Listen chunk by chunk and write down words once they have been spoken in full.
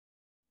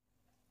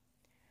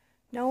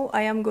Now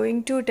I am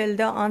going to tell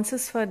the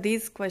answers for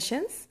these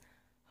questions.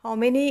 How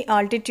many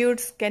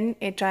altitudes can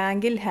a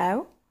triangle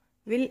have?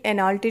 Will an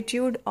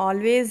altitude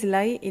always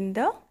lie in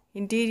the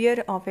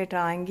interior of a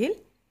triangle?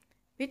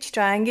 Which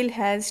triangle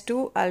has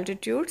two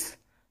altitudes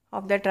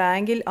of the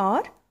triangle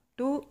or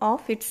two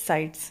of its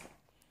sides?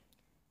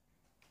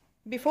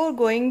 Before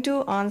going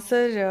to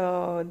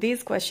answer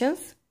these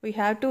questions, we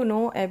have to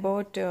know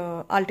about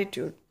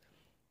altitude.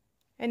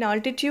 An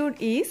altitude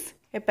is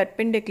a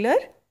perpendicular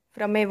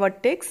from a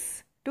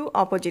vertex to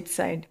opposite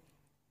side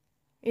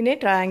in a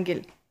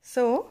triangle.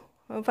 So,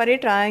 for a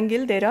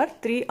triangle there are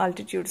three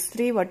altitudes,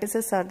 three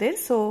vertices are there.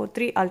 So,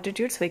 three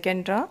altitudes we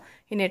can draw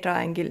in a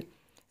triangle.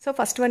 So,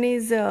 first one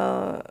is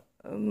the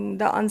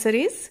answer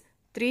is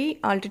three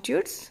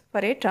altitudes for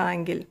a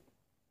triangle.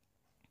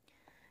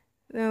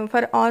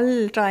 For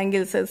all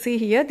triangles, see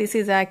here, this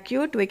is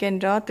acute. We can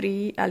draw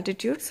three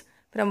altitudes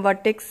from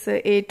vertex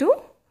A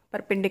to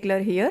perpendicular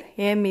here.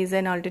 AM is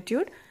an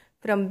altitude.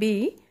 From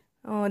B,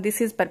 this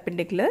is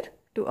perpendicular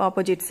to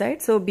opposite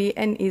side. So,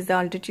 BN is the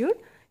altitude.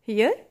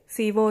 Here,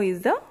 CO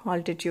is the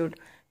altitude.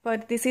 For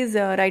this is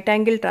a right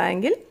angle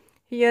triangle.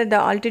 Here, the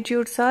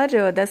altitudes are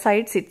the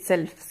sides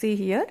itself. See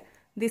here,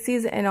 this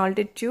is an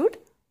altitude.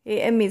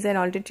 AM is an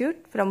altitude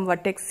from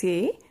vertex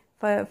A.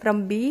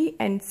 From B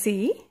and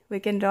C, we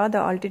can draw the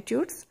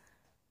altitudes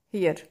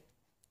here.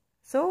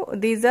 So,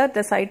 these are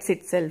the sides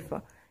itself.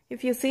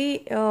 If you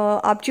see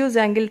obtuse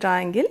angle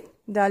triangle,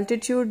 the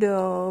altitude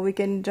we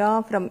can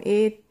draw from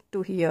A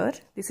to here.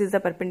 This is the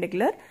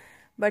perpendicular.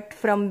 But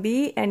from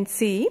B and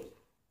C,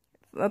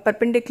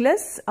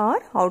 perpendiculars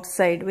are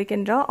outside. We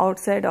can draw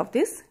outside of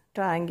this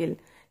triangle.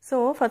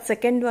 So, for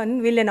second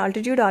one, will an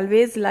altitude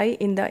always lie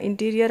in the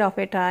interior of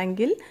a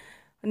triangle?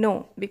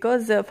 No,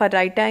 because for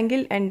right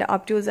angle and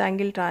obtuse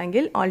angle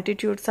triangle,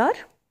 altitudes are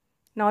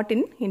not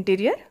in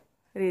interior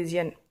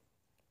region.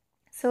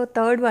 So,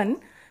 third one,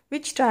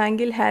 which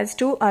triangle has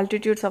two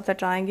altitudes of the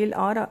triangle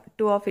or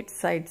two of its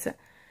sides?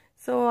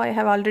 So, I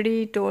have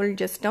already told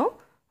just now.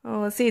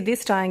 See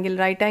this triangle,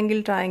 right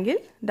angle triangle,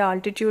 the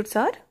altitudes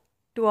are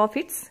two of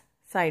its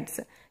sides.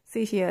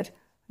 See here,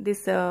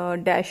 this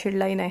dashed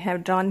line I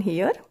have drawn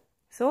here.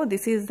 So,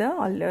 this is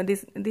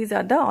the these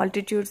are the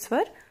altitudes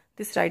for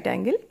this right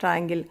angle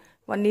triangle.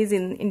 One is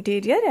in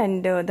interior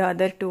and the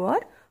other two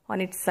are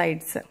on its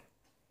sides.